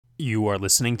You are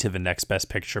listening to the Next Best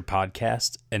Picture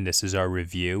podcast, and this is our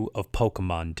review of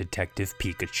Pokemon Detective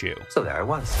Pikachu. So there I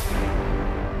was.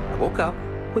 I woke up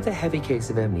with a heavy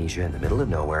case of amnesia in the middle of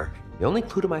nowhere. The only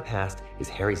clue to my past is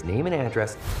Harry's name and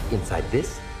address inside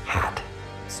this hat.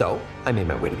 So I made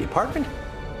my way to the apartment,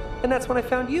 and that's when I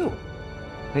found you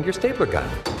and your stapler gun.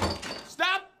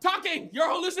 Stop talking! You're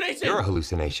a hallucination! You're a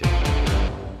hallucination.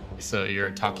 So you're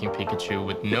a talking Pikachu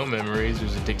with no memories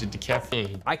who's addicted to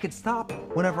caffeine. I could stop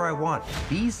whenever I want.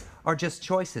 These are just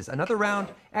choices. Another round,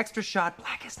 extra shot,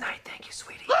 black as night. Thank you,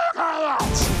 sweetie. I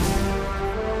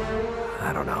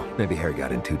don't know. Maybe Harry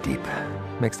got in too deep.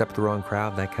 Mixed up the wrong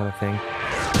crowd, that kind of thing.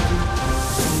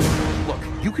 Look,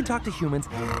 you can talk to humans.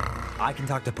 I can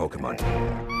talk to Pokemon.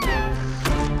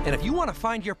 And if you want to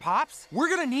find your pops, we're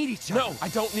gonna need each other. No, I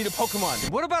don't need a Pokemon.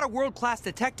 What about a world-class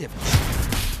detective?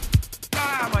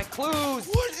 My clues!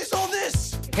 What is all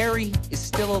this? Harry is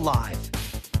still alive.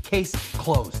 Case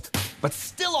closed, but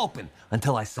still open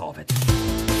until I solve it.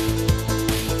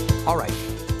 All right,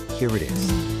 here it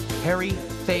is. Harry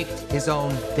faked his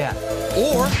own death.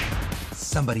 Or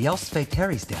somebody else faked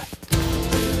Harry's death.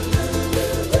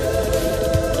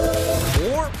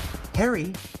 Or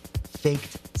Harry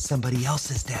faked somebody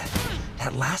else's death.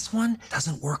 That last one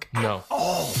doesn't work at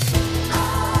all.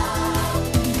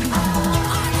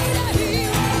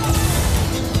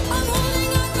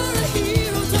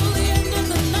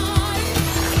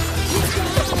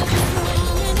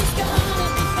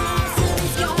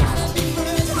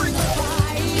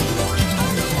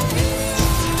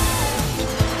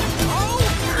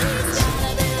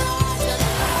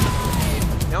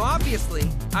 Obviously,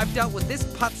 I've dealt with this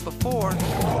putz before,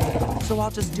 so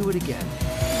I'll just do it again.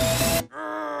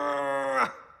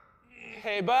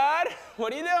 Hey, bud,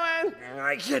 what are you doing?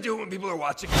 I can't do it when people are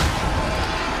watching.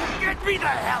 Get me the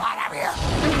hell out of here!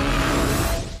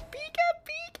 Pika,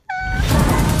 Pika!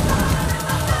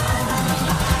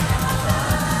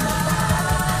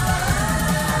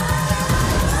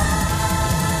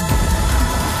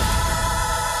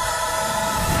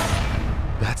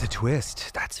 That's a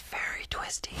twist. That's very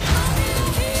twisty.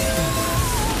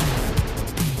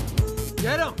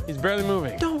 Get him! He's barely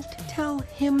moving. Don't tell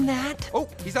him that. Oh,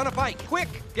 he's on a bike. Quick,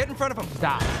 get in front of him.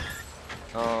 Stop.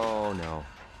 Oh, no.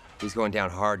 He's going down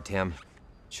hard, Tim.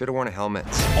 Should have worn a helmet.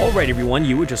 All right, everyone,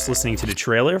 you were just listening to the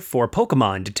trailer for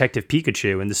Pokemon Detective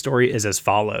Pikachu, and the story is as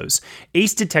follows.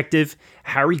 Ace Detective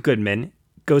Harry Goodman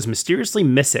goes mysteriously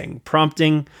missing,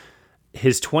 prompting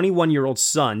his 21-year-old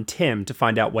son, Tim, to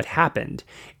find out what happened.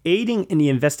 Aiding in the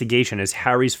investigation is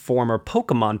Harry's former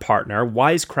Pokemon partner,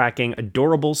 wisecracking,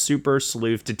 adorable super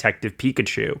sleuth Detective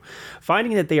Pikachu.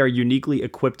 Finding that they are uniquely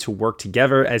equipped to work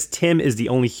together, as Tim is the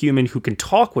only human who can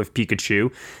talk with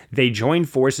Pikachu, they join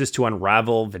forces to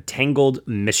unravel the tangled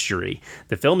mystery.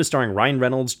 The film is starring Ryan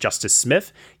Reynolds, Justice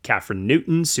Smith, Katherine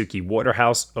Newton, Suki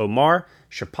Waterhouse, Omar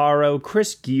Chaparro,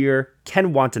 Chris Gere,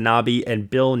 Ken Watanabe, and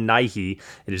Bill Nighy.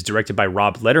 It is directed by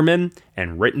Rob Letterman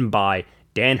and written by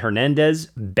Dan Hernandez,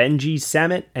 Benji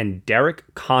Sammet, and Derek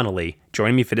Connolly.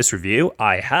 Joining me for this review,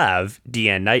 I have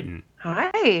Deanne Knighton.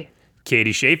 Hi.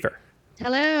 Katie Schaefer.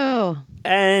 Hello.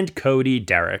 And Cody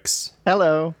Derricks.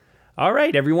 Hello. All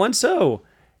right, everyone. So,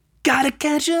 gotta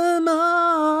catch 'em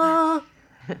all.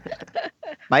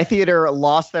 My theater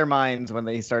lost their minds when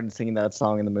they started singing that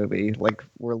song in the movie. Like,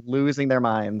 we're losing their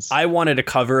minds. I wanted a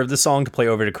cover of the song to play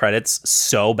over the credits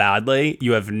so badly.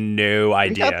 You have no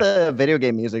idea. We got the video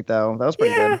game music, though. That was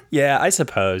pretty good. Yeah, I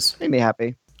suppose. Made me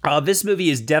happy. This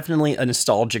movie is definitely a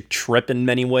nostalgic trip in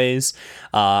many ways.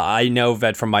 I know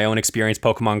that from my own experience,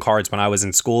 Pokemon cards when I was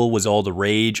in school was all the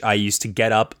rage. I used to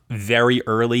get up very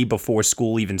early before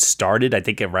school even started. I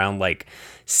think around like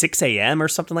 6 a.m. or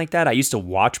something like that. I used to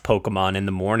watch Pokemon in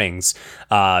the mornings.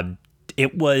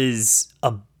 It was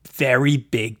a very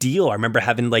big deal. I remember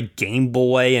having like Game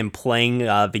Boy and playing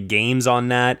the games on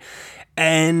that.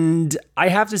 And I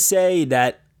have to say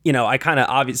that, you know, I kind of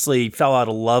obviously fell out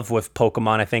of love with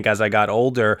Pokemon, I think, as I got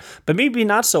older, but maybe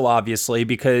not so obviously,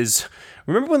 because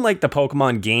remember when like the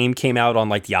Pokemon game came out on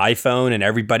like the iPhone and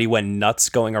everybody went nuts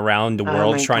going around the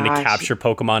world trying to capture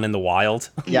Pokemon in the wild?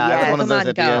 Yeah, I was one of those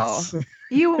Pokemon idiots.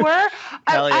 You were?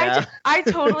 Hell yeah. I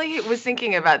totally was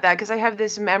thinking about that because I have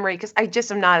this memory because I just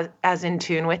am not as in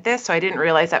tune with this. So I didn't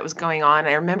realize that was going on.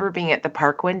 I remember being at the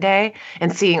park one day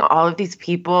and seeing all of these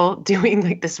people doing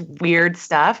like this weird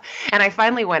stuff. And I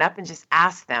finally went up and just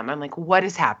asked them, I'm like, what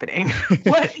is happening?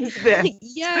 What is this?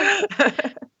 Yeah.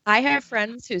 I have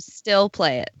friends who still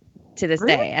play it to this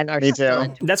day and are Me still too.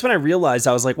 into it. That's when I realized,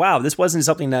 I was like, wow, this wasn't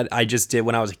something that I just did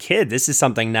when I was a kid. This is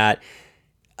something that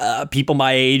people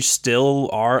my age still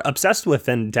are obsessed with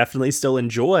and definitely still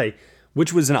enjoy,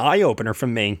 which was an eye-opener for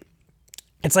me.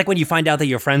 It's like when you find out that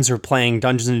your friends are playing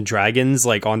Dungeons and Dragons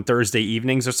like on Thursday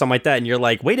evenings or something like that, and you're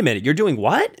like, wait a minute, you're doing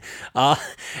what? And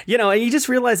you just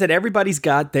realize that everybody's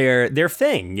got their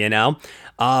thing,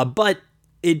 but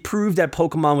it proved that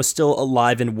Pokemon was still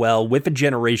alive and well with a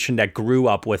generation that grew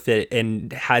up with it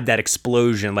and had that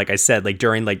explosion, like I said, like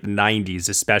during like the 90s,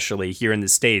 especially here in the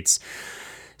States.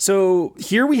 So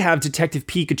here we have Detective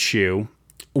Pikachu,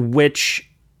 which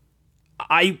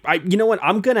you know what?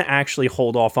 I'm going to actually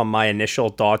hold off on my initial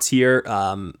thoughts here.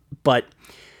 But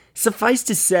suffice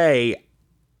to say,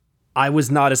 I was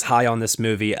not as high on this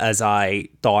movie as I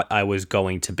thought I was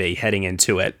going to be heading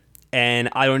into it. And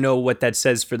I don't know what that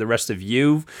says for the rest of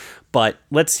you, but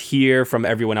let's hear from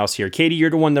everyone else here. Katie, you're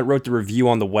the one that wrote the review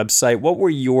on the website. What were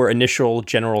your initial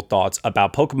general thoughts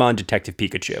about Pokemon Detective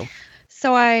Pikachu?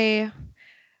 So I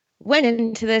went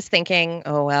into this thinking,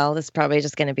 oh, well, this is probably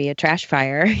just going to be a trash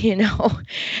fire,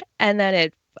 And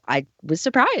then I was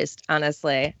surprised,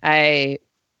 honestly. I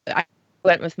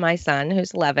went with my son,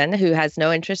 who's 11, who has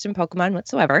no interest in Pokemon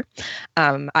whatsoever.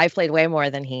 I've played way more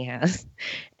than he has.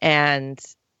 And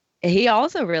he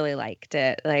also really liked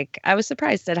it. Like, I was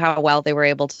surprised at how well they were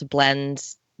able to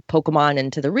blend Pokemon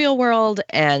into the real world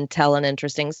and tell an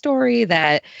interesting story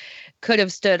that could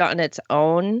have stood on its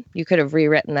own. You could have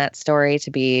rewritten that story to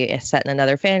be set in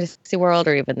another fantasy world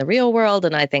or even the real world.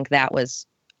 And I think that was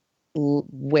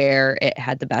where it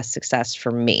had the best success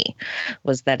for me,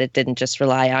 was that it didn't just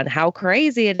rely on how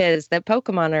crazy it is that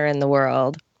Pokemon are in the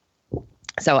world.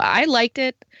 So I liked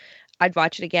it. I'd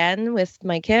watch it again with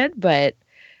my kid, but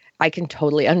I can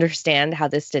totally understand how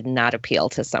this did not appeal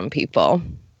to some people.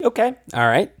 Okay. All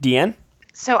right. Deanne?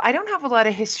 So I don't have a lot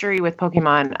of history with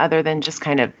Pokemon other than just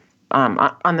kind of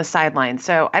on the sidelines.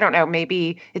 So I don't know,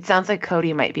 maybe it sounds like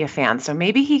Cody might be a fan. So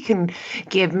maybe he can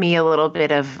give me a little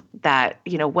bit of that,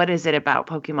 what is it about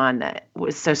Pokemon that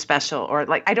was so special? Or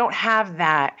like, I don't have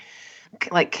that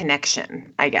like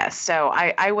connection, I guess. So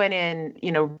I went in,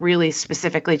 really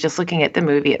specifically just looking at the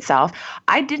movie itself.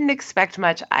 I didn't expect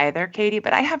much either, Katie,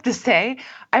 but I have to say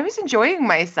I was enjoying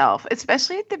myself,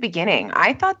 especially at the beginning.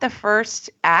 I thought the first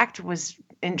act was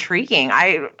intriguing.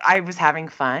 I was having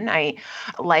fun. I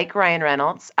like Ryan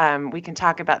Reynolds. We can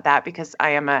talk about that because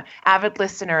I am a avid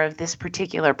listener of this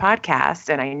particular podcast,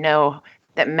 and I know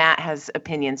that Matt has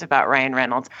opinions about Ryan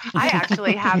Reynolds. I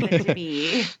actually happen to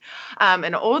be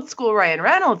an old school Ryan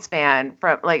Reynolds fan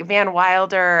from like Van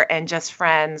Wilder and Just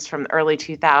Friends from the early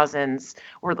 2000s.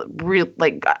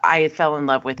 I fell in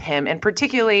love with him. And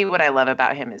particularly what I love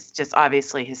about him is just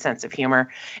obviously his sense of humor.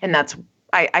 And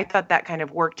I thought that kind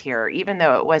of worked here, even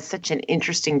though it was such an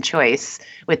interesting choice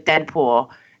with Deadpool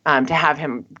to have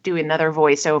him do another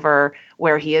voiceover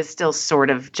where he is still sort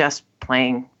of just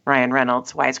playing Ryan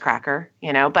Reynolds, wisecracker,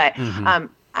 but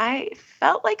I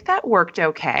felt like that worked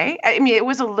okay. I mean, it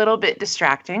was a little bit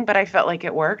distracting, but I felt like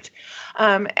it worked.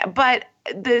 But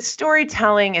the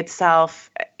storytelling itself,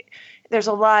 there's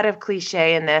a lot of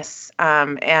cliche in this.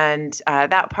 And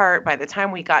that part, by the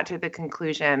time we got to the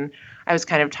conclusion, I was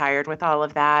kind of tired with all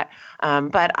of that.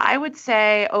 But I would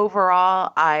say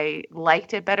overall, I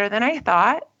liked it better than I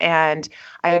thought. And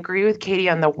I agree with Katie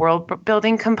on the world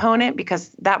building component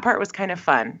because that part was kind of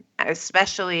fun,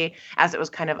 especially as it was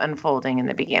kind of unfolding in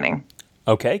the beginning.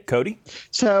 Okay, Cody?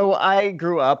 So I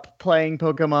grew up playing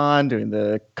Pokemon, doing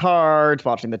the cards,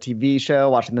 watching the TV show,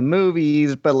 watching the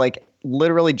movies, but like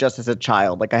literally just as a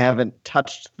child. Like I haven't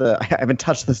touched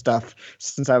the stuff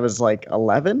since I was like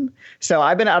 11. So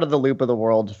I've been out of the loop of the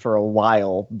world for a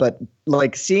while, but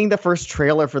like seeing the first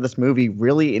trailer for this movie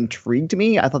really intrigued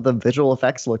me. I thought the visual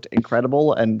effects looked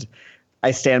incredible, and I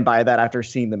stand by that after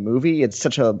seeing the movie. It's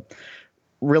such a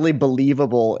really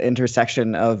believable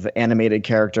intersection of animated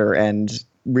character and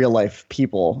real life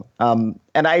people. And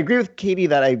I agree with Katie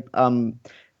that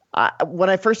when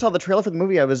I first saw the trailer for the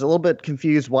movie, I was a little bit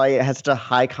confused why it has such a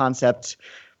high concept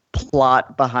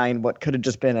plot behind what could have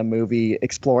just been a movie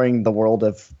exploring the world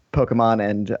of Pokemon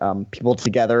and people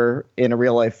together in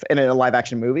a live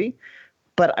action movie.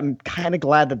 But I'm kind of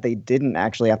glad that they didn't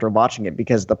actually after watching it,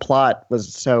 because the plot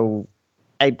was so,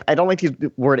 I don't like to use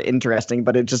the word interesting,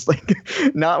 but it's just like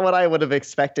not what I would have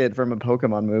expected from a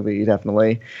Pokemon movie,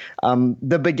 definitely.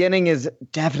 The beginning is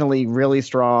definitely really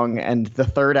strong, and the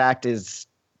third act is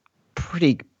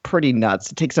pretty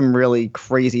nuts. It takes some really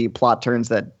crazy plot turns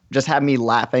that just had me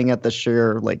laughing at the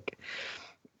sheer like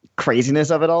craziness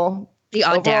of it all. The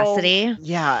audacity. Overall,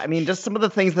 yeah, I mean, just some of the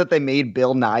things that they made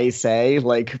Bill Nye say,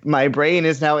 like "my brain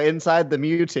is now inside the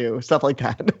Mewtwo," stuff like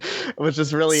that, which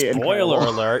is really spoiler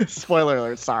incredible. alert. Spoiler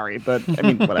alert. Sorry, but I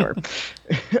mean, whatever.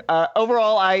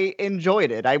 Overall, I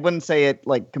enjoyed it. I wouldn't say it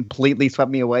like completely swept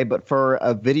me away, but for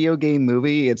a video game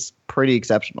movie, it's pretty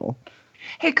exceptional.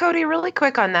 Hey, Cody, really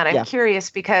quick on that. I'm Yeah. curious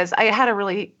because I had a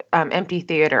really empty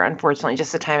theater, unfortunately,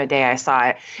 just the time of day I saw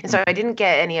it. And so I didn't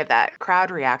get any of that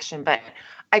crowd reaction, but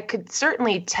I could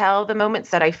certainly tell the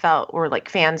moments that I felt were like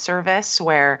fan service,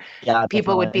 where Yeah,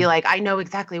 people would be definitely. like, I know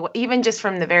exactly what, even just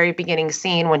from the very beginning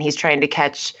scene when he's trying to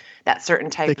catch that certain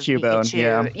type The of Cubone,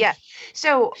 yeah. Pikachu. Yeah.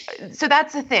 So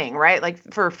that's the thing, right?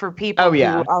 Like for people Oh, who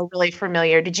yeah. are really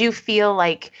familiar, did you feel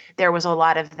like there was a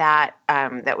lot of that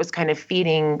that was kind of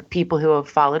feeding people who have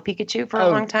followed Pikachu for a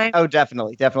long time? Oh,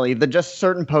 definitely, definitely. The just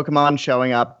certain Pokemon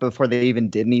showing up before they even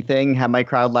did anything had my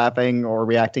crowd laughing or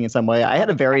reacting in some way. I had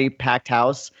a very packed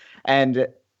house, and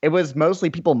it was mostly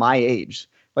people my age,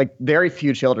 like very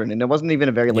few children, and it wasn't even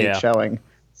a very late Yeah. showing.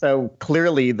 So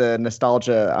clearly, the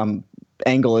nostalgia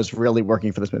angle is really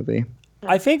working for this movie.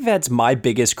 I think that's my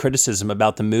biggest criticism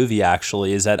about the movie,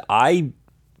 actually, is that I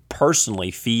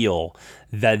personally feel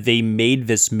that they made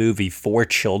this movie for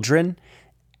children,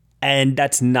 and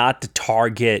that's not the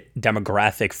target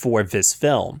demographic for this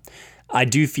film. I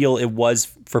do feel it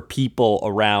was for people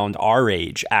around our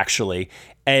age, actually.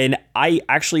 And I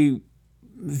actually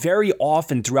very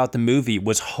often throughout the movie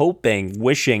was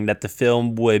wishing that the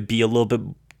film would be a little bit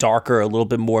darker, a little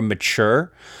bit more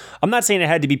mature. I'm not saying it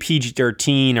had to be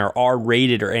PG-13 or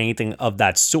R-rated or anything of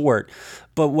that sort,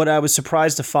 but what I was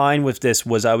surprised to find with this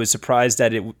was I was surprised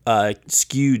that it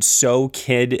skewed so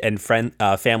kid and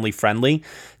family friendly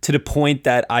to the point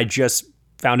that I just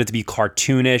found it to be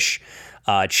cartoonish,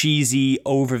 cheesy,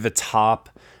 over the top.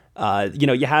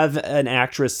 You have an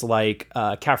actress like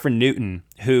Kathryn Newton,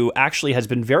 who actually has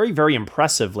been very, very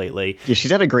impressive lately. Yeah, she's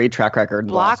had a great track record in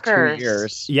the last 2 Blockers.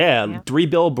 years. Yeah, 3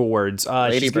 billboards.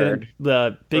 Lady She's been in Bird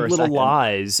the Big for a Little second.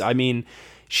 Lies. I mean,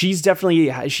 she's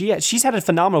definitely she's had a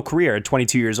phenomenal career at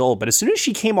 22 years old. But as soon as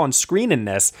she came on screen in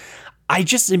this, I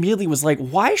just immediately was like,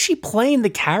 why is she playing the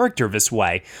character this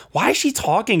way? Why is she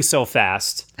talking so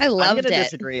fast? I I'm loved gonna it.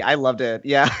 disagree. I loved it.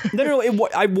 Yeah. No.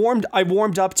 I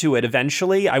warmed up to it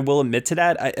eventually. I will admit to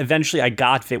that. Eventually, I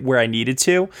got it where I needed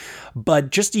to,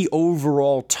 but just the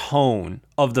overall tone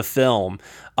of the film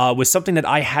was something that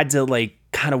I had to like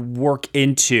kind of work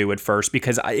into at first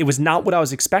because it was not what I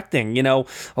was expecting. You know,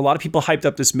 a lot of people hyped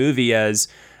up this movie as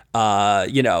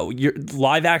your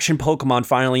live action Pokemon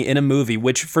finally in a movie,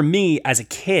 which for me as a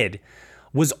kid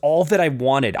was all that I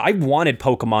wanted. I wanted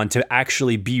Pokemon to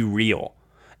actually be real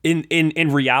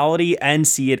in reality and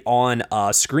see it on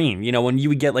screen. You know, when you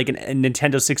would get like a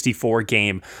Nintendo 64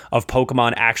 game of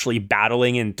Pokemon actually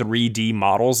battling in 3D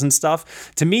models and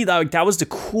stuff, to me that was the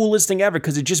coolest thing ever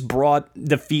because it just brought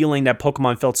the feeling that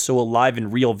Pokemon felt so alive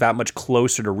and real that much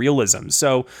closer to realism.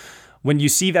 So when you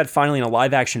see that finally in a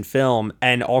live action film,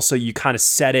 and also you kind of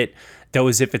set it though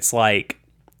as if it's like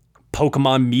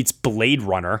Pokemon meets Blade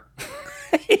Runner,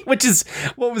 which is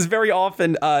what was very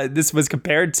often this was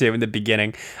compared to in the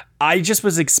beginning, I just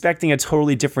was expecting a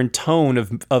totally different tone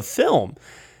of film.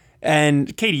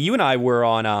 And Katie, you and I were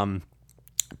on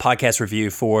podcast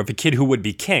review for The Kid Who Would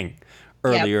Be King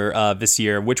earlier this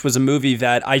year, which was a movie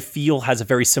that I feel has a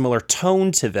very similar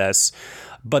tone to this.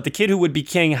 But The Kid Who Would Be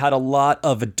King had a lot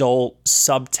of adult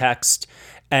subtext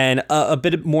and a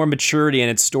bit more maturity in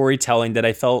its storytelling that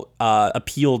I felt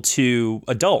appealed to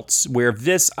adults, where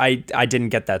this, I didn't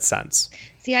get that sense.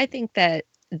 See, I think that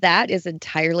is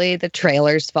entirely the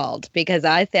trailer's fault because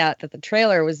I thought that the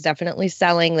trailer was definitely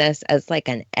selling this as like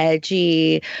an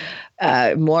edgy,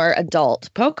 more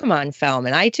adult Pokemon film.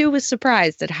 And I too was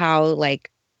surprised at how like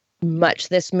much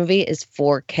this movie is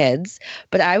for kids.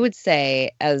 But I would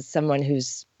say, as someone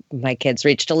my kids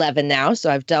reached 11 now,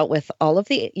 so I've dealt with all of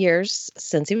the years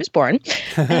since he was born.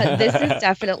 This is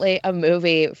definitely a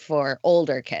movie for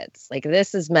older kids. Like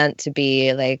this is meant to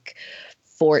be like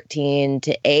 14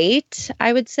 to 8,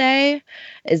 I would say,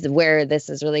 is where this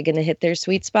is really going to hit their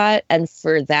sweet spot. And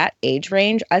for that age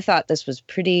range, I thought this was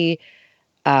pretty,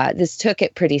 this took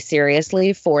it pretty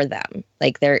seriously for them.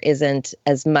 Like there isn't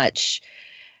as much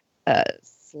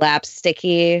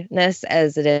slapstickiness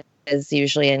as it is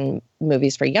usually in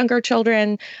movies for younger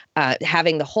children.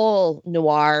 Having the whole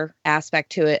noir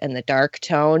aspect to it and the dark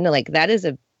tone, like that is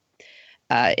it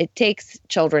takes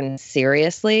children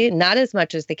seriously, not as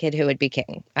much as The Kid Who Would Be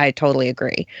King. I totally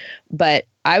agree. But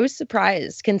I was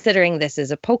surprised considering this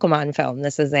is a Pokemon film.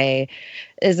 This is a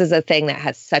thing that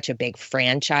has such a big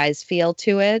franchise feel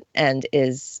to it and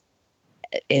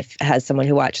has someone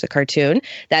who watched the cartoon,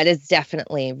 that is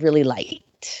definitely really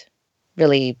light,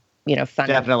 really, fun.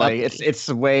 Definitely. It's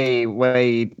way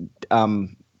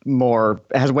more,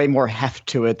 it has way more heft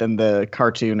to it than the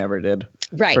cartoon ever did.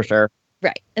 Right. For sure.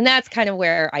 Right. And that's kind of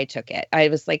where I took it. I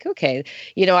was like, okay,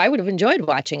 I would have enjoyed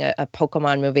watching a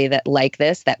Pokemon movie that like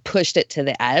this, that pushed it to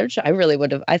the edge.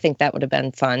 I think that would have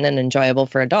been fun and enjoyable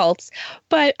for adults.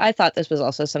 But I thought this was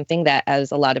also something that,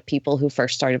 as a lot of people who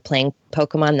first started playing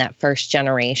Pokemon, that first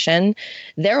generation,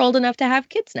 they're old enough to have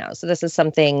kids now. So this is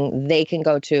something they can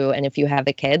go to. And if you have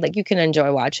a kid, like, you can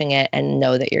enjoy watching it and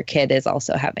know that your kid is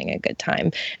also having a good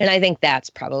time. And I think that's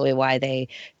probably why they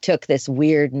took this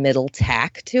weird middle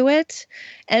tack to it.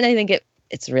 And I think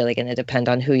it's really going to depend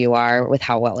on who you are with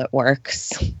how well it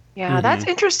works. Yeah, that's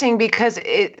interesting, because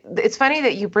it's funny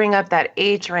that you bring up that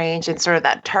age range and sort of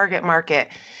that target market,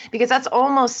 because that's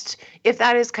almost, if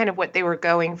that is kind of what they were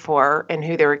going for and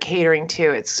who they were catering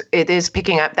to, it is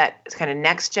picking up that kind of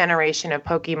next generation of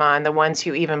Pokemon, the ones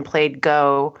who even played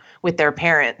Go with their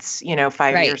parents,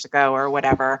 5 years ago or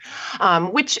whatever,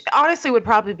 which honestly would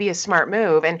probably be a smart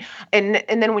move. And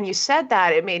then when you said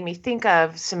that, it made me think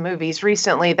of some movies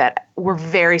recently that were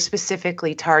very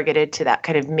specifically targeted to that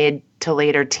kind of mid to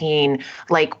later teen,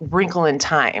 like Wrinkle in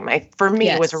Time. For me,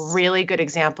 it was a really good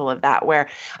example of that, where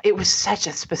it was such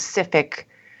a specific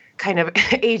kind of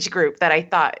age group that I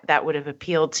thought that would have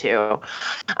appealed to.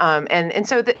 And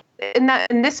so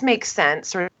this makes sense,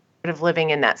 sort of living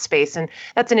in that space. And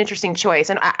that's an interesting choice.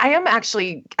 And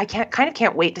I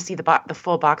can't wait to see the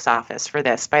full box office for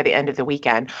this by the end of the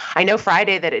weekend. I know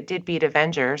Friday that it did beat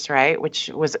Avengers, right? Which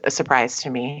was a surprise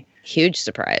to me. Huge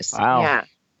surprise. Wow.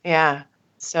 Yeah.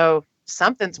 So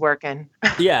something's working.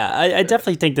 Yeah, I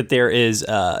definitely think that there is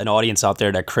an audience out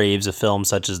there that craves a film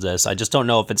such as this. I just don't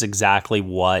know if it's exactly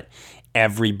what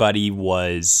everybody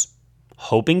was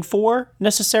hoping for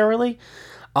necessarily.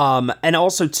 And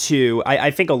also, too,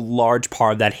 I think a large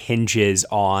part of that hinges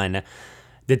on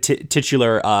the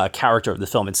titular character of the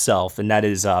film itself, and that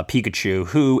is Pikachu,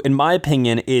 who, in my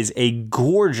opinion, is a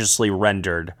gorgeously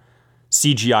rendered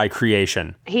CGI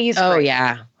creation. He's great.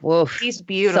 Yeah. Woof. He's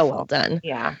beautiful. So well done.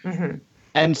 Yeah. Mm-hmm.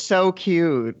 And so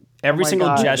cute. Every single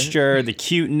God. gesture, the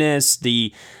cuteness,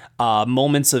 the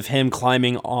moments of him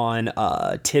climbing on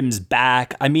Tim's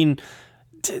back. I mean,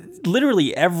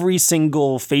 literally every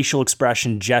single facial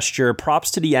expression, gesture.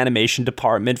 Props to the animation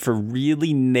department for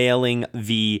really nailing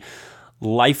the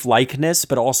lifelikeness,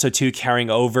 but also to carrying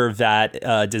over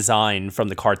that design from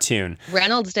the cartoon.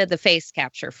 Reynolds did the face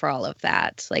capture for all of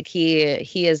that. Like, he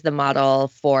is the model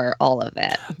for all of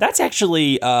it. That's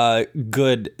actually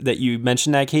good that you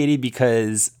mentioned that, Katie,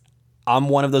 because I'm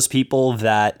one of those people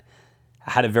that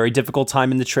had a very difficult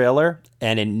time in the trailer,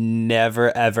 and it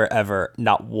never, ever, ever,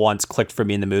 not once clicked for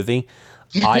me in the movie.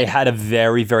 I had a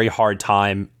very, very hard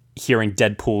time hearing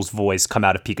Deadpool's voice come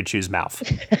out of Pikachu's mouth.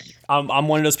 I'm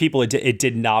one of those people. It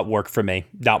did not work for me,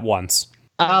 not once.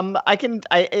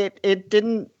 It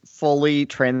didn't fully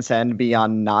transcend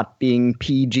beyond not being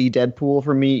PG Deadpool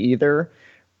for me either,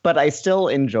 but I still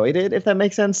enjoyed it, if that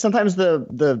makes sense. Sometimes the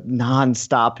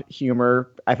nonstop humor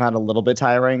I found a little bit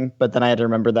tiring, but then I had to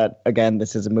remember that, again,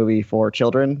 this is a movie for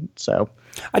children. So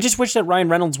I just wish that Ryan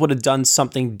Reynolds would have done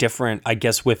something different, I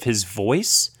guess, with his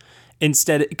voice.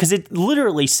 Instead, because it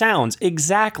literally sounds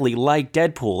exactly like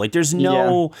Deadpool. Like, there's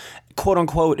no, quote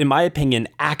unquote, in my opinion,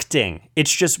 acting.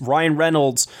 It's just Ryan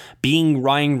Reynolds being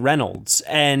Ryan Reynolds.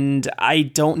 And I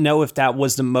don't know if that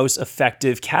was the most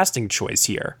effective casting choice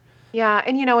here. Yeah.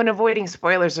 And, and avoiding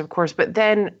spoilers, of course, but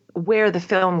then where the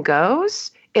film goes,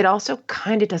 it also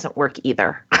kind of doesn't work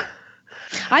either.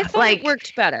 I thought it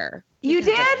worked better. You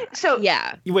did? So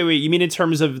yeah. Wait, you mean in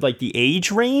terms of like the age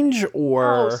range,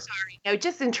 or? Oh, sorry. No,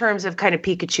 just in terms of kind of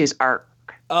Pikachu's arc.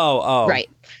 Oh. Right.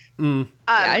 Yeah,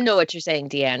 I know what you're saying,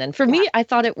 Deanne. And for me, I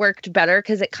thought it worked better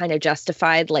because it kind of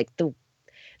justified like the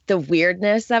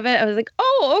weirdness of it. I was like,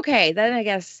 oh, okay. Then I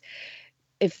guess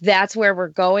if that's where we're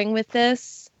going with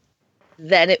this,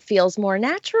 then it feels more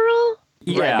natural.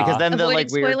 Yeah. Right, because then the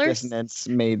Avoiding weird spoilers? dissonance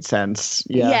made sense.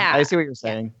 Yeah. I see what you're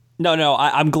saying. Yeah. No,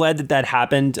 I'm glad that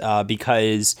happened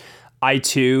because I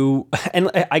too, and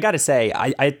I gotta say,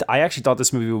 I actually thought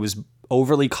this movie was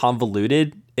overly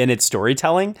convoluted in its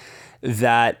storytelling,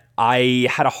 that I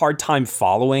had a hard time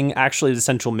following actually the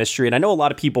central mystery. And I know a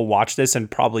lot of people watched this and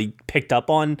probably picked up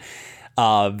on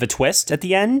the twist at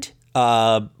the end.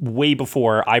 Way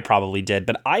before I probably did,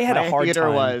 but I had a hard theater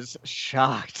time. Was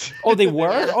shocked. Oh, they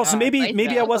were? Oh, so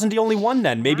maybe I wasn't the only one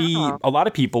then. Maybe a lot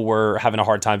of people were having a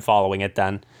hard time following it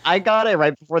then. I got it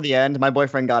right before the end. My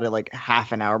boyfriend got it like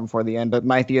half an hour before the end, but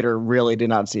my theater really did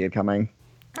not see it coming.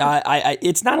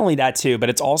 It's not only that too, but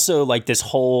it's also like this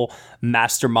whole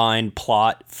mastermind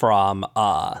plot from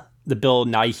the Bill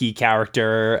Nighy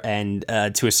character and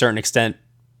to a certain extent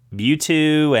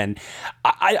Mewtwo, and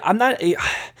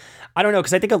I don't know,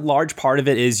 because I think a large part of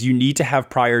it is you need to have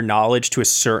prior knowledge to a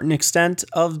certain extent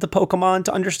of the Pokemon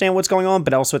to understand what's going on,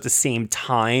 but also at the same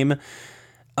time,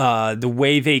 the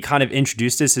way they kind of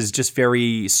introduced this is just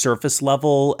very surface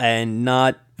level and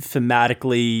not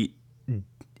thematically.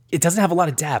 It doesn't have a lot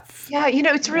of depth. Yeah,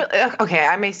 it's real. Okay,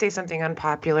 I may say something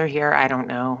unpopular here. I don't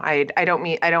know. I don't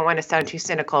want to sound too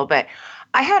cynical, but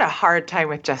I had a hard time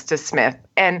with Justice Smith,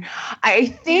 and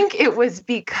I think it was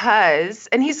because,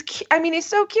 and he's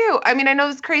so cute. I mean, I know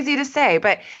it's crazy to say,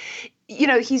 but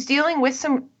he's dealing with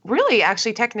some really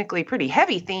actually technically pretty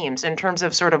heavy themes in terms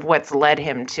of sort of what's led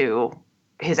him to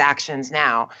his actions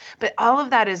now. But all of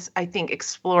that is, I think,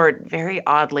 explored very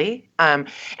oddly. And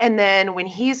then when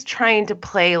he's trying to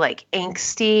play like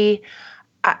angsty,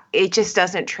 it just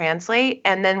doesn't translate.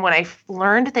 And then when I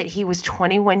learned that he was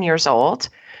 21 years old,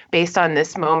 based on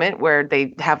this moment where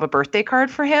they have a birthday card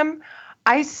for him,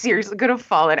 I seriously could have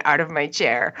fallen out of my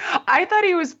chair. I thought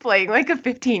he was playing like a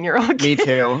 15-year-old kid. Me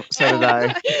too. So did I.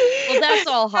 Well, that's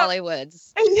all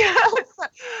Hollywood's. Yeah.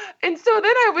 And so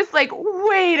then I was like,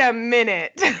 wait a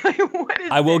minute.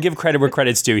 I will give credit where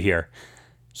credit's due here.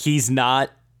 He's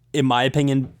not, in my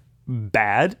opinion,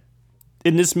 bad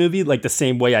in this movie, like the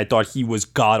same way I thought he was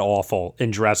god-awful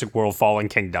in Jurassic World Fallen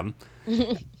Kingdom.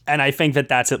 And I think that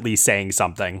that's at least saying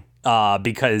something,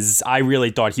 because I really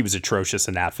thought he was atrocious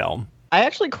in that film. I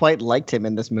actually quite liked him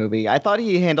in this movie. I thought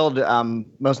he handled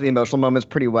most of the emotional moments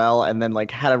pretty well, and then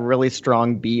like had a really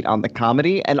strong beat on the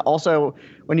comedy. And also,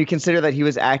 when you consider that he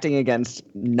was acting against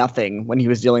nothing when he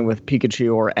was dealing with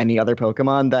Pikachu or any other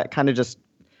Pokemon, that kind of just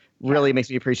really makes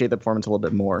me appreciate the performance a little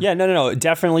bit more. Yeah, no,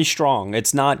 definitely strong.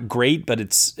 It's not great, but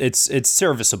it's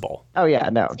serviceable. Oh yeah,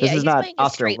 no, this is not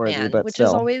Oscar worthy, but which still.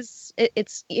 is always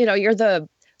it's you're the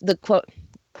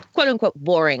quote unquote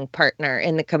boring partner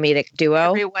in the comedic duo.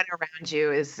 Everyone around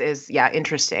you is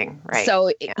interesting, right?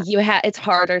 So it's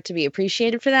harder to be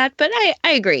appreciated for that. But I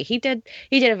agree. He did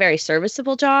a very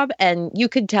serviceable job, and you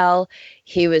could tell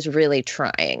he was really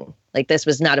trying. Like, this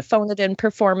was not a phoned-in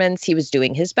performance. He was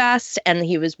doing his best, and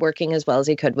he was working as well as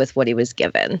he could with what he was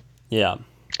given. Yeah.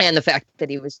 And the fact that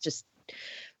he was just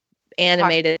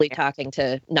animatedly talking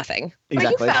to nothing.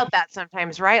 Exactly. But you felt that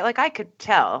sometimes, right? Like, I could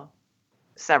tell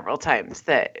several times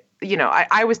that,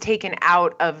 I was taken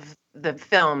out of the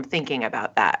film thinking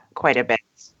about that quite a bit.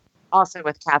 Also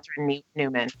with Catherine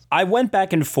Newman. I went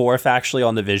back and forth, actually,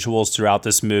 on the visuals throughout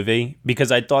this movie,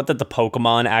 because I thought that the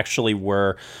Pokemon actually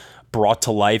were brought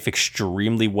to life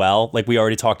extremely well. Like we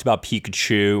already talked about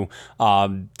Pikachu,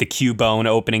 the Cubone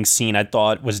opening scene I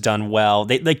thought was done well.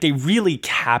 They really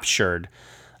captured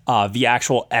the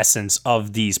actual essence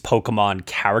of these Pokemon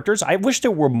characters. I wish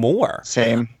there were more.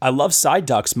 Same. I love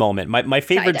Psyduck's moment. My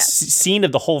favorite scene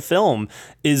of the whole film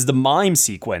is the mime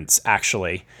sequence,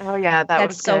 actually. Oh yeah,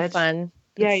 that's so good. Fun.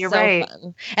 Yeah, you're right.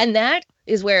 Fun. And that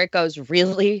is where it goes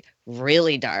really,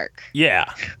 really dark. Yeah.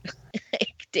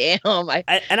 Damn.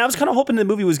 And I was kind of hoping the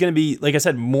movie was going to be, like I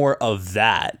said, more of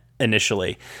that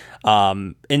initially.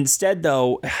 Instead,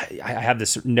 though, I have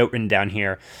this note written down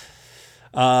here.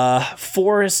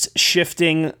 Forest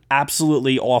shifting,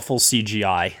 absolutely awful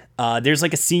CGI. There's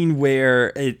like a scene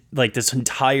where this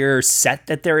entire set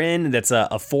that they're in, that's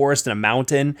a forest and a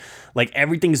mountain, like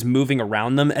everything's moving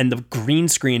around them, and the green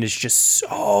screen is just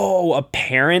so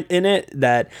apparent in it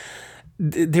that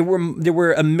there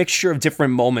were a mixture of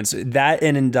different moments. That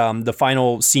and the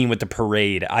final scene with the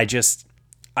parade, I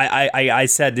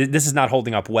said this is not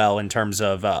holding up well in terms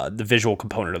of the visual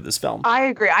component of this film. I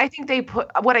agree. I think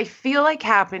what I feel like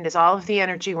happened is all of the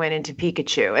energy went into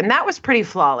Pikachu, and that was pretty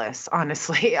flawless,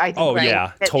 honestly. I think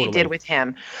yeah, that totally. they did with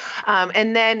him.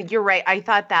 And then you're right. I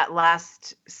thought that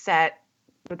last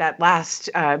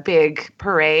big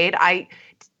parade, I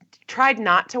tried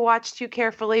not to watch too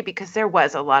carefully because there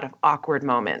was a lot of awkward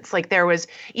moments. Like there was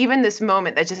even this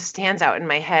moment that just stands out in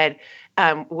my head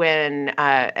when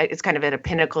it's kind of at a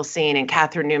pinnacle scene and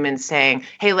Catherine Newman's saying,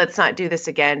 hey, let's not do this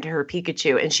again to her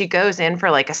Pikachu. And she goes in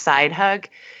for like a side hug,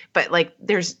 but like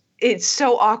it's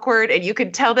so awkward and you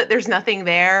could tell that there's nothing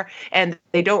there and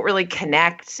they don't really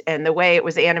connect. And the way it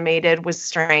was animated was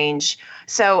strange.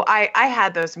 So I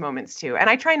had those moments too. And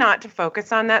I try not to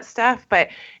focus on that stuff.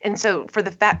 And so for the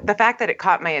fact that it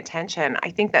caught my attention, I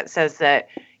think that says that,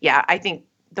 yeah, I think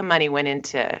the money went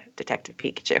into Detective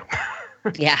Pikachu.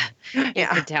 Yeah. You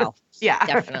could tell. Yeah.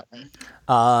 Definitely.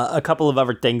 A couple of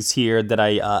other things here that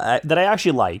I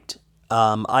actually liked.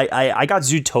 I got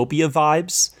Zootopia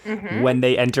vibes when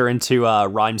they enter into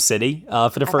Rhyme City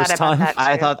for the first time.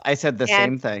 I said the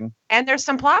same thing. And there's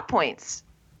some plot points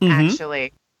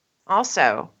actually,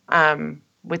 also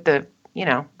with the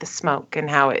the smoke and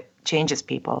how it changes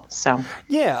people. So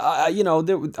Yeah,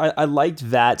 I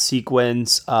liked that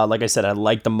sequence. Like I said, I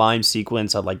liked the mime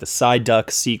sequence. I liked the side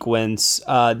duck sequence.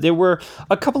 There were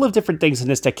a couple of different things in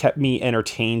this that kept me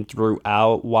entertained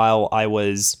throughout, while I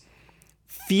was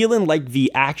feeling like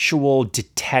the actual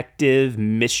detective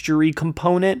mystery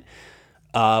component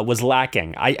was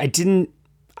lacking. I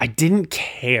didn't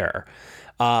care.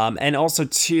 And also,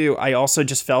 too, I also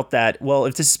just felt that, well,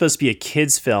 if this is supposed to be a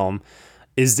kid's film,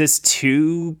 is this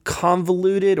too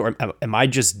convoluted, or am I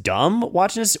just dumb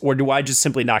watching this, or do I just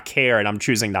simply not care and I'm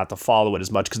choosing not to follow it as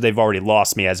much because they've already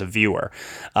lost me as a viewer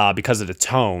because of the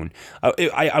tone?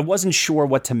 I wasn't sure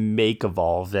what to make of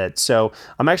all of it, so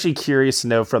I'm actually curious to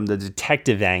know from the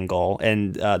detective angle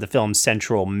and the film's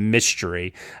central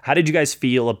mystery, how did you guys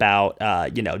feel about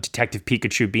Detective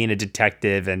Pikachu being a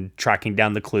detective and tracking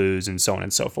down the clues and so on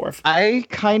and so forth? I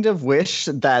kind of wish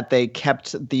that they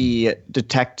kept the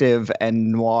detective and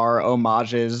noir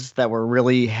homages that were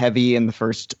really heavy in the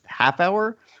first half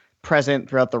hour present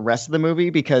throughout the rest of the movie,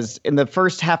 because in the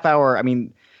first half hour, I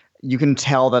mean, you can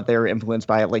tell that they're influenced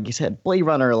by, like you said, Blade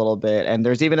Runner a little bit. And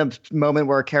there's even a moment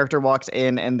where a character walks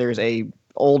in and there's a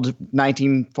old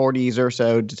 1940s or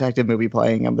so detective movie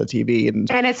playing on the TV, and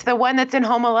it's the one that's in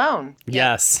Home Alone.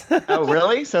 Yes. oh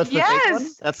really? So it's the fake one?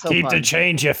 Yes. That's so Keep fun. the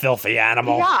change, you filthy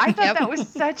animal. Yeah, I thought that was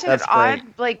such an That's odd,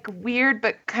 great. like weird,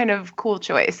 but kind of cool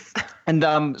choice. And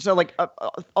so like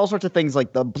all sorts of things,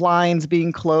 like the blinds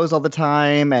being closed all the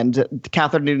time, and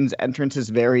Catherine Newton's entrance is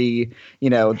very,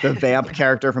 the vamp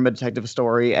character from A Detective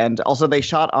Story. And also they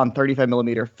shot on 35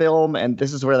 millimeter film, and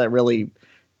this is where that really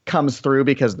comes through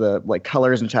because the like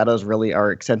colors and shadows really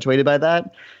are accentuated by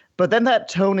that. But then that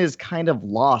tone is kind of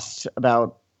lost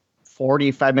about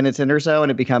 45 minutes in or so,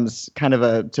 and it becomes kind of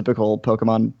a typical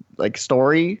Pokemon like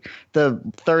story. The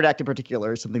third act in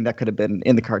particular is something that could have been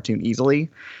in the cartoon easily.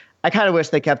 I kind of wish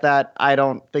they kept that. I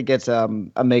don't think it's a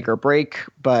make or break,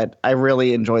 but I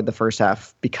really enjoyed the first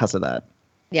half because of that.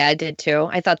 Yeah, I did too.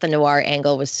 I thought the noir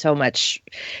angle was so much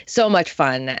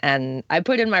fun. And I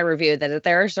put in my review that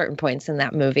there are certain points in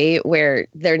that movie where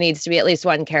there needs to be at least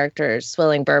one character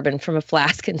swilling bourbon from a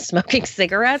flask and smoking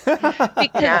cigarettes.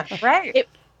 Because Yeah, right.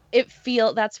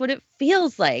 that's what it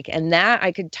feels like, and that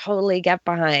I could totally get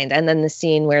behind. And then the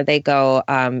scene where they go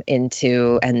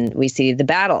into and we see the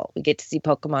battle, we get to see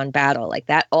Pokemon battle, like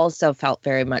that also felt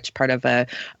very much part of a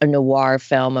noir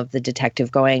film of the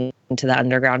detective going into the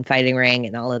underground fighting ring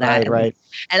and all of that. Right.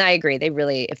 And I agree, they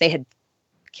really, if they had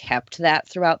kept that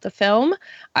throughout the film,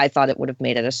 I thought it would have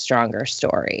made it a stronger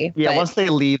story. Yeah, but, once they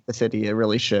leave the city, it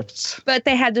really shifts. But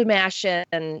they had to mash in,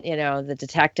 the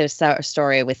detective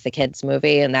story with the kids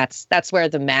movie, and that's where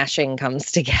the mashing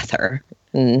comes together.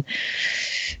 And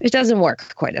it doesn't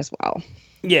work quite as well.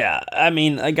 Yeah, I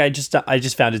mean, like I just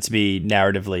found it to be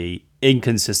narratively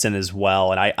inconsistent as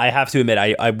well, and I have to admit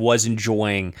I was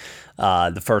enjoying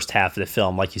the first half of the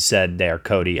film, like you said there,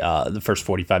 Cody, the first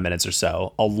 45 minutes or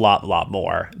so, a lot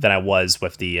more than I was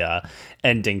with the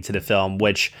ending to the film,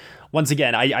 which once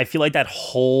again I feel like that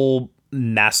whole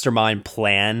mastermind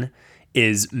plan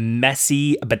is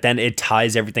messy, but then it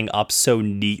ties everything up so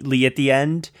neatly at the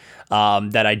end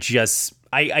that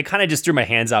I kind of just threw my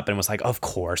hands up and was like, of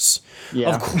course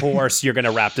you're going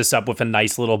to wrap this up with a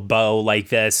nice little bow like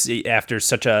this after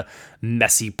such a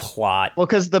messy plot. Well,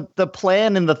 because the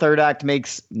plan in the third act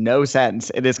makes no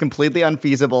sense. It is completely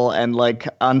unfeasible and like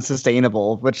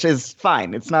unsustainable, which is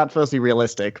fine. It's not supposed to be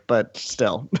realistic, but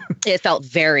still. It felt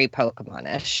very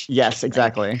Pokemon-ish. Yes,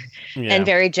 exactly. And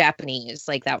very Japanese.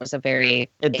 Like that was a very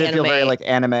It did feel very like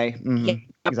anime. Mm-hmm. Yeah.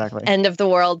 Exactly. End of the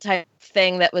world type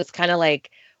thing that was kind of like,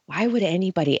 why would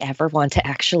anybody ever want to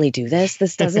actually do this?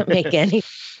 This doesn't make any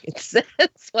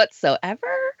sense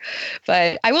whatsoever.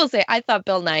 But I will say, I thought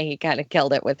Bill Nighy kind of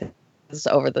killed it with his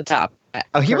over the top.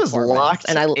 Oh, he was locked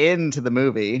and into the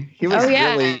movie. He was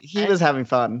he was having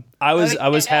fun. I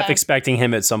was half expecting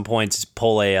him at some point to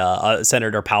pull a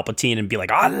Senator Palpatine and be like,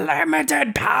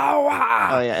 unlimited power.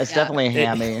 Oh yeah, it's definitely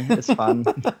hammy. It's fun.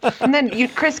 And then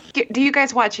Chris, do you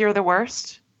guys watch You're the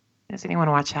Worst? Does anyone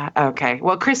watch that? Okay.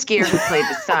 Well, Chris Gear, who played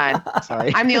the son.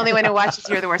 Sorry. I'm the only one who watches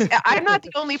You're the Worst. I'm not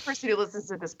the only person who listens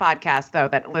to this podcast, though,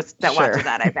 that watches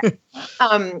that, I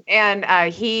bet.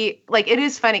 And he, like, it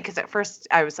is funny because at first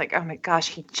I was like, oh my gosh,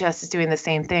 he just is doing the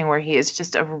same thing where he is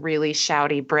just a really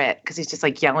shouty Brit because he's just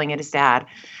like yelling at his dad.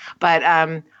 But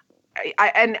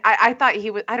I thought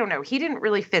he was, I don't know, he didn't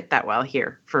really fit that well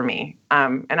here for me.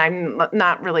 And I'm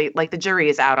not really, like, the jury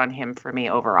is out on him for me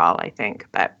overall, I think.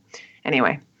 But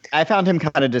anyway. I found him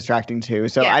kind of distracting too.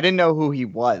 So Yeah. I didn't know who he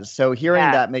was. So hearing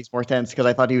Yeah. that makes more sense because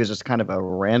I thought he was just kind of a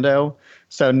rando.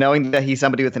 So knowing that he's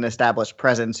somebody with an established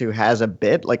presence who has a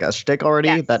bit, like a shtick already,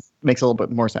 Yes. that makes a little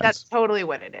bit more sense. That's totally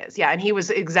what it is. Yeah, and he was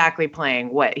exactly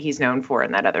playing what he's known for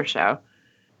in that other show.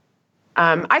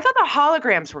 I thought the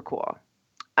holograms were cool.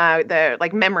 The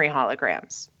like memory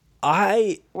holograms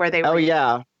where they Oh were.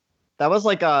 yeah. That was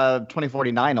like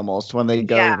 2049 almost when they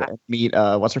go Yeah. meet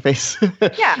what's her face?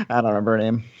 Yeah. I don't remember her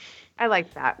name. I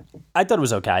liked that. I thought it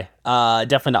was okay.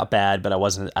 Definitely not bad, but I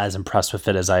wasn't as impressed with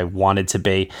it as I wanted to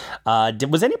be.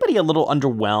 Was anybody a little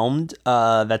underwhelmed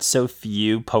that so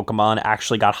few Pokemon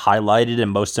actually got highlighted and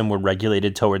most of them were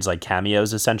regulated towards like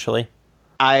cameos, essentially?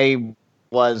 I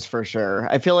was for sure.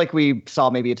 I feel like we saw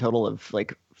maybe a total of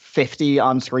like 50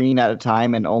 on screen at a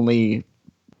time, and only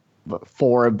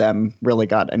 4 of them really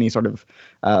got any sort of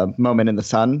moment in the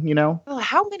sun. You know, Well,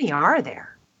 how many are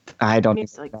there? I don't.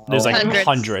 It's like There's like Hundreds.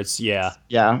 hundreds, yeah.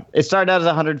 Yeah, it started out as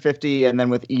 150, and then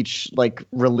with each like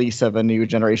release of a new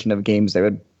generation of games, they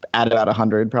would add about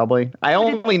 100 probably. I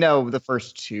only know the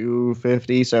first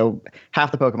 250, so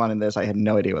half the Pokemon in this, I had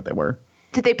no idea what they were.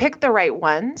 did they pick the right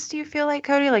ones? Do you feel like,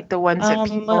 Cody? Like the ones that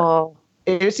people.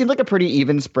 It seemed like a pretty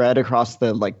even spread across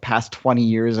the like past 20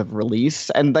 years of release.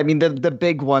 And I mean, the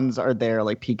big ones are there,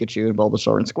 like Pikachu and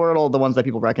Bulbasaur and Squirtle, the ones that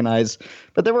people recognize.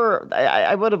 But there were,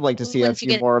 I would have liked to see a Once you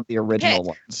few get more of the original picked.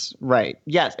 ones. Right.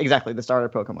 Yes, exactly. The starter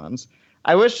Pokemons.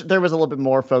 I wish there was a little bit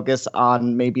more focus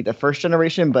on maybe the first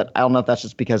generation, but I don't know if that's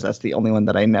just because that's the only one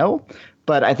that I know.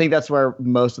 But I think that's where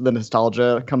most of the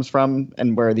nostalgia comes from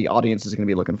and where the audience is going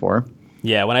to be looking for.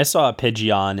 Yeah, when I saw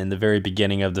Pidgeon in the very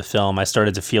beginning of the film, I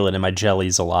started to feel it in my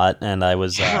jellies a lot, and I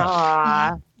was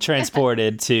Aw.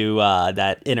 transported to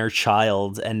that inner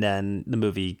child, and then the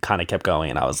movie kind of kept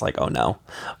going, and I was like, oh no.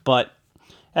 But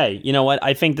hey, you know what?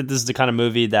 I think that this is the kind of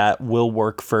movie that will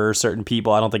work for certain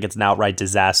people. I don't think it's an outright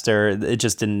disaster. It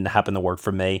just didn't happen to work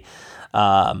for me.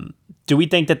 Do we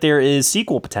think that there is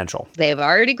sequel potential? They've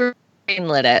already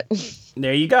greenlit it.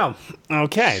 There you go.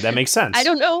 Okay, that makes sense. I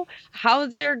don't know how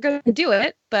they're going to do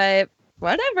it, but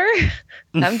whatever.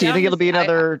 I'm Do you down think it'll with be it.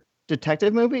 another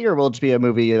detective movie, or will it just be a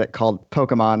movie that called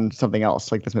Pokemon something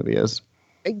else, like this movie is?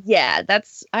 Yeah,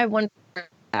 I wonder if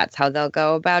that's how they'll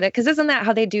go about it. Because isn't that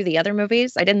how they do the other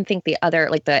movies? I didn't think the other,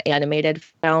 like the animated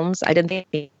films, I didn't think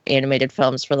the animated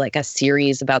films were like a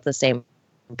series about the same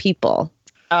people.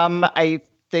 I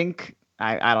think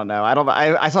I don't know.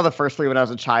 I saw the first 3 when I was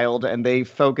a child, and they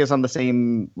focus on the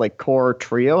same like core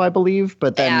trio, I believe.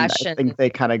 But then Ash I and- think they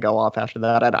kind of go off after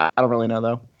that. I don't really know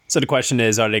though. So the question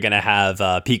is, are they going to have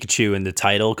Pikachu in the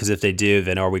title? Because if they do,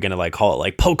 then are we going to like call it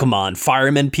like Pokemon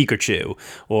Fireman Pikachu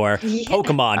or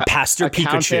Pokemon Pastor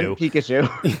Accountant Pikachu?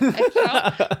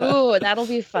 Pikachu. Ooh, that'll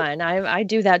be fun. I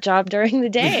do that job during the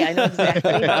day. I know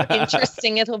exactly how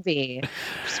interesting it'll be.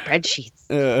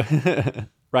 Spreadsheets.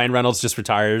 Ryan Reynolds just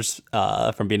retires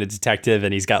from being a detective,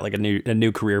 and he's got like a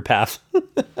new career path.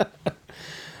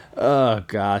 Oh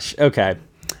gosh. Okay.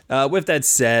 With that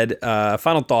said,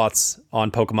 final thoughts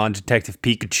on Pokemon Detective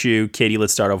Pikachu. Katie,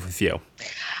 let's start off with you.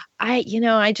 I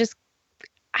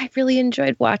really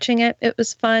enjoyed watching it. It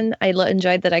was fun. I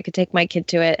enjoyed that I could take my kid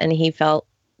to it, and he felt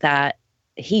that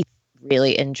he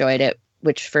really enjoyed it,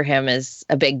 which for him is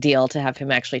a big deal to have him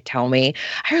actually tell me,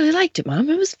 I really liked it, Mom.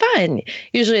 It was fun.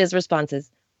 Usually his response is,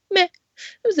 meh, it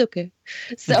was okay.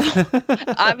 So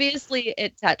obviously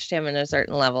it touched him in a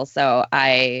certain level. So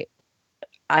I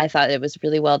thought it was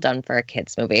really well done for a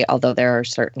kid's movie, although there are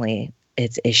certainly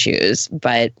its issues.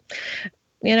 But,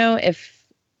 if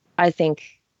I think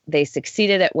they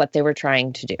succeeded at what they were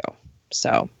trying to do.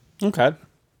 So Okay.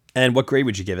 And what grade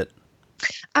would you give it?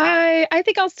 I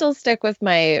think I'll still stick with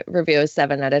my review of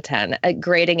 7 out of 10,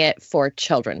 grading it for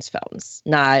children's films,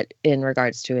 not in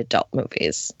regards to adult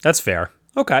movies. That's fair.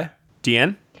 Okay.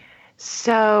 Deanne?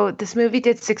 So this movie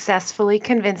did successfully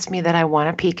convince me that I want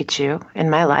a Pikachu in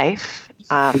my life.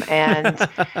 And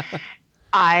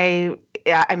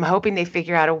I'm hoping they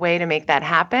figure out a way to make that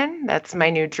happen. That's my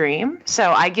new dream.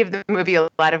 So I give the movie a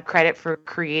lot of credit for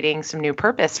creating some new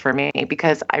purpose for me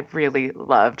because I really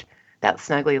loved that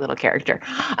snuggly little character.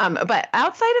 But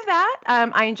outside of that,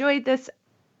 I enjoyed this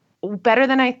better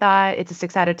than I thought. It's a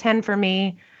 6 out of 10 for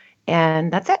me.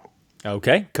 And that's it.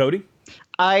 Okay. Cody?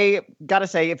 I gotta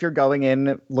say, if you're going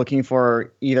in looking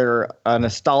for either a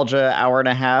nostalgia hour and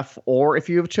a half, or if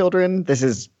you have children, this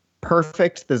is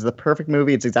perfect. This is the perfect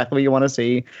movie. It's exactly what you want to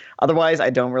see. Otherwise, I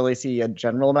don't really see a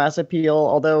general mass appeal,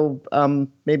 although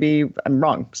maybe I'm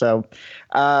wrong. So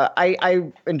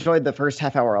I enjoyed the first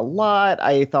half hour a lot.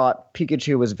 I thought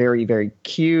Pikachu was very, very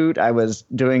cute. I was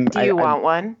doing... Do you want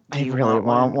one? I really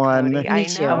want one. Cody? I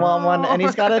know. I want one. And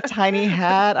he's got a tiny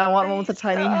hat. I want one with a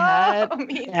tiny hat. Oh,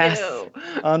 me Yes. too.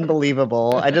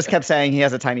 Unbelievable. I just kept saying he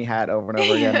has a tiny hat over and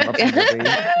over again.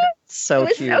 So It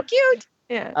was cute. so cute.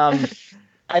 Yeah.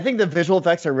 I think the visual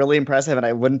effects are really impressive, and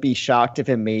I wouldn't be shocked if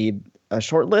it made a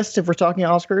short list if we're talking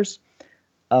Oscars.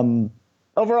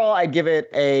 Overall, I'd give it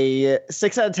a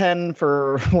 6 out of 10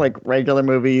 for like regular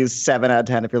movies, 7 out of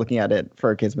 10 if you're looking at it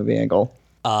for a kids movie angle.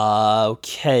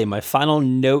 Okay, my final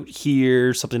note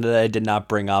here, something that I did not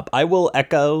bring up. I will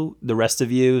echo the rest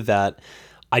of you that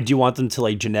I do want them to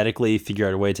like genetically figure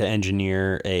out a way to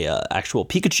engineer a actual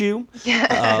Pikachu.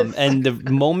 Yes. And the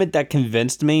moment that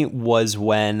convinced me was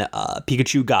when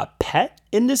Pikachu got pet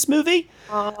in this movie.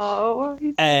 Oh.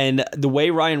 And the way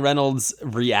Ryan Reynolds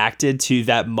reacted to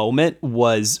that moment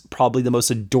was probably the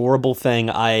most adorable thing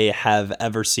I have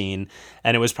ever seen.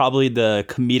 And it was probably the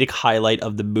comedic highlight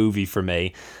of the movie for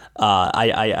me.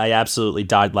 I absolutely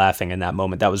died laughing in that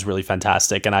moment. That was really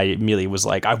fantastic. And I immediately was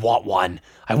like, I want one.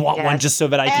 I want one just so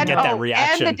that I can get that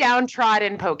reaction. And the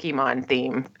downtrodden Pokemon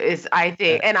theme is, I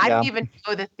think, and I don't even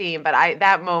know the theme, but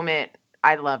that moment,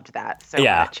 I loved that so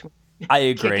much. I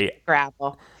agree.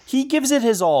 Gravel. He gives it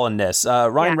his all in this.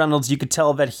 Ryan Reynolds, you could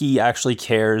tell that he actually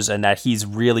cares and that he's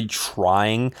really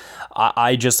trying.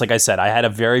 I just, like I said, I had a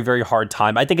very, very hard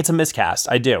time. I think it's a miscast.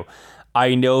 I do.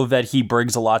 I know that he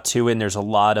brings a lot to it, and there's a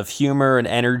lot of humor and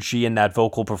energy in that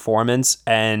vocal performance.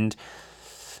 And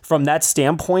from that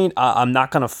standpoint, I'm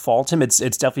not going to fault him. It's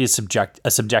definitely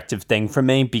a subjective thing for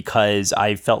me because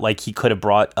I felt like he could have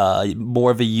brought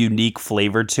more of a unique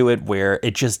flavor to it where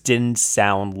it just didn't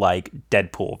sound like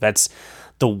Deadpool. That's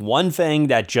the one thing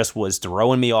that just was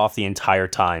throwing me off the entire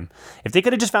time. If they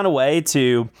could have just found a way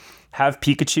to have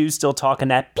Pikachu still talking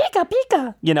that Pika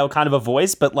Pika, kind of a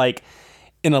voice, but like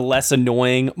in a less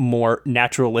annoying, more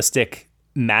naturalistic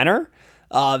manner,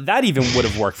 that even would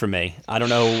have worked for me. I don't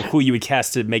know who you would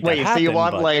cast to make that happen. Wait, so you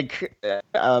want but...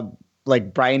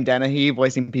 like Brian Dennehy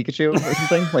voicing Pikachu or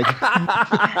something? Like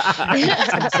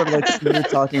some sort of like smooth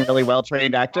talking, really well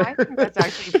trained actor. I think that's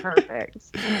actually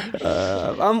perfect.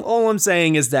 All I'm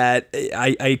saying is that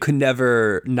I could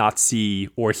never not see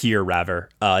or hear rather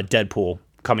Deadpool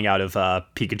coming out of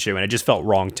Pikachu, and it just felt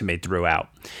wrong to me throughout.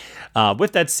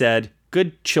 With that said,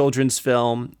 good children's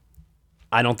film.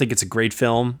 I don't think it's a great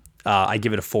film. I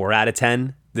give it a 4 out of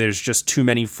 10. There's just too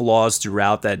many flaws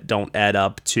throughout that don't add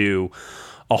up to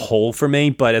a whole for me.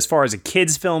 But as far as a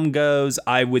kid's film goes,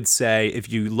 I would say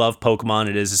if you love Pokemon,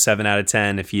 it is a 7 out of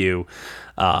 10. If you,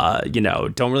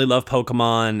 don't really love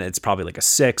Pokemon, it's probably like a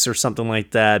 6 or something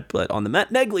like that. But on the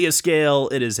Matt Neglia scale,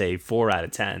 it is a 4 out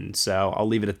of 10. So I'll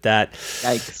leave it at that.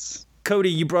 Yikes.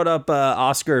 Cody, you brought up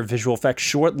Oscar visual effects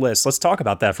shortlist. Let's talk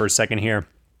about that for a second here.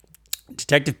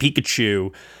 Detective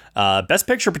Pikachu. Best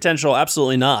picture potential,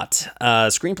 absolutely not.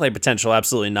 Screenplay potential,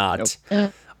 absolutely not.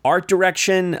 Nope. Art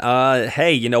direction,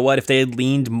 hey, you know what? If they had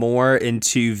leaned more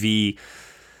into the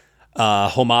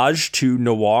homage to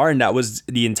noir and that was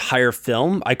the entire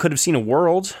film, I could have seen a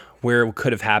world where it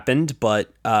could have happened,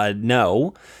 but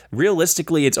no.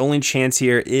 Realistically, its only chance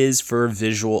here is for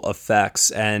visual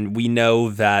effects, and we know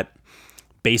that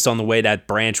based on the way that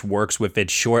branch works with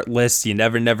its short lists, you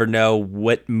never know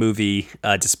what movie,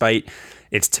 despite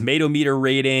its tomato meter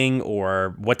rating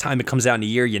or what time it comes out in a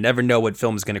year, you never know what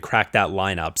film is going to crack that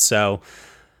lineup. So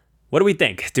what do we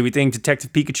think? Do we think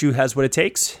Detective Pikachu has what it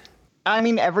takes? I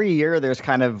mean, every year there's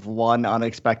kind of one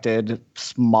unexpected,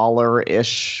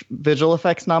 smaller-ish visual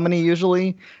effects nominee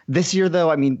usually. This year, though,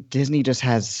 I mean, Disney just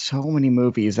has so many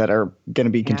movies that are going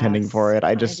to be contending for it.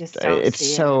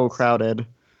 It's so crowded.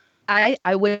 I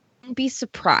wouldn't be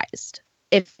surprised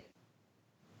if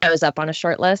it was up on a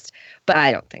short list, but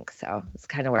I don't think so. It's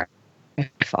kind of where I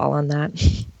fall on that.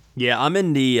 Yeah, I'm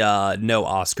in the no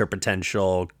Oscar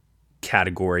potential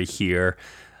category here.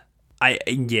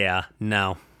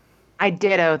 No. I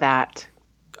ditto that.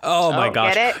 Oh my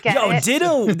gosh. Get it?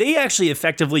 Ditto. They actually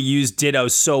effectively used Ditto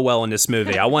so well in this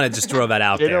movie. I want to just throw that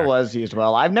out there. Ditto was used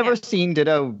well. I've never seen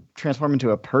Ditto transform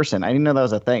into a person. I didn't know that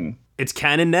was a thing. It's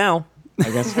canon now. I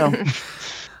guess so.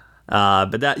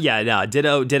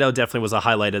 Ditto definitely was a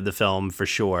highlight of the film for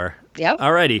sure. Yep.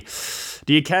 Alrighty.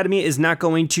 The Academy is not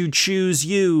going to choose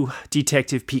you,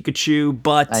 Detective Pikachu,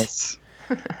 but nice.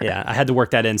 Yeah, I had to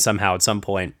work that in somehow at some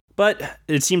point. But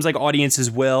it seems like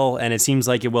audiences will, and it seems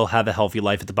like it will have a healthy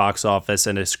life at the box office,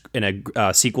 and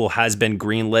a sequel has been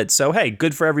greenlit. So, hey,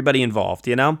 good for everybody involved,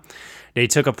 you know? They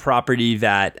took a property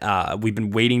that we've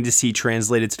been waiting to see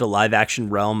translated to the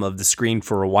live-action realm of the screen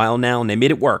for a while now, and they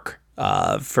made it work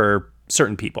for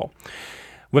certain people.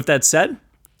 With that said,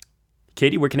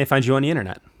 Katie, where can I find you on the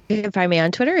internet? You can find me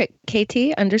on Twitter at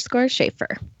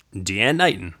KT_Schaefer. Deanne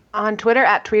Knighton. On Twitter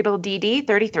at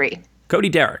TweedleDD33. Cody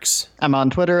Derricks. I'm on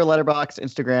Twitter, Letterboxd,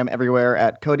 Instagram, everywhere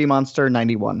at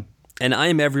CodyMonster91. And I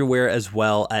am everywhere as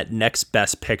well at Next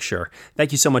Best Picture.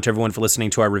 Thank you so much, everyone, for listening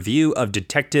to our review of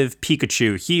Detective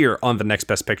Pikachu here on the Next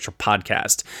Best Picture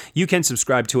podcast. You can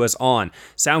subscribe to us on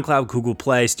SoundCloud, Google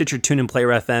Play, Stitcher, TuneIn, Player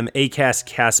FM, Acast,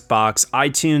 CastBox,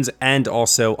 iTunes, and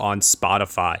also on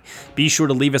Spotify. Be sure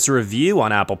to leave us a review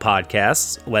on Apple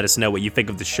Podcasts. Let us know what you think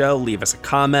of the show. Leave us a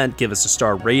comment. Give us a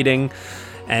star rating.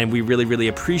 And we really, really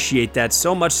appreciate that,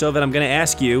 so much so that I'm going to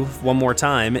ask you one more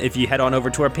time, if you head on over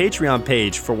to our Patreon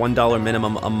page for $1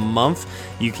 minimum a month,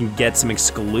 you can get some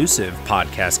exclusive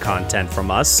podcast content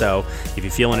from us. So if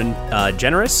you're feeling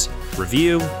generous,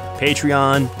 review,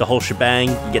 Patreon, the whole shebang,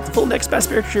 you get the full Next Best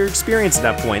Picture experience at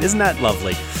that point. Isn't that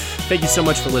lovely? Thank you so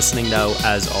much for listening, though,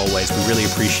 as always. We really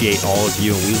appreciate all of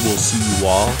you, and we will see you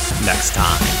all next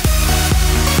time.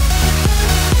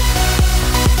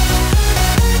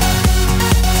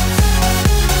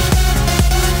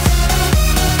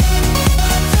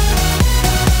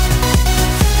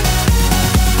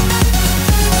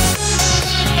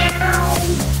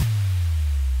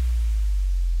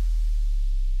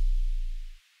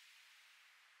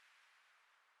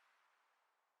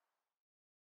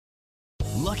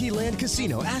 Lucky Land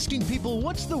Casino, asking people,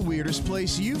 what's the weirdest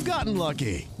place you've gotten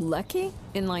lucky? Lucky?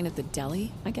 In line at the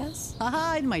deli, I guess?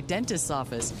 Aha, in my dentist's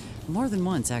office. More than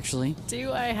once, actually.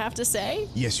 Do I have to say?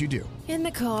 Yes, you do. In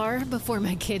the car before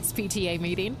my kids' PTA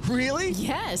meeting. Really?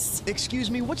 Yes. Excuse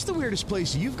me, what's the weirdest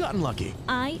place you've gotten lucky?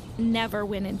 I never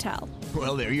win and tell.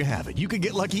 Well, there you have it. You can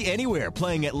get lucky anywhere,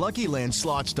 playing at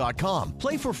LuckyLandSlots.com.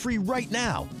 Play for free right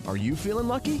now. Are you feeling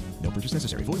lucky? No purchase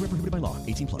necessary. Void where prohibited by law.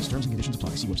 18+. Terms and conditions apply.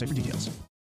 See website for details.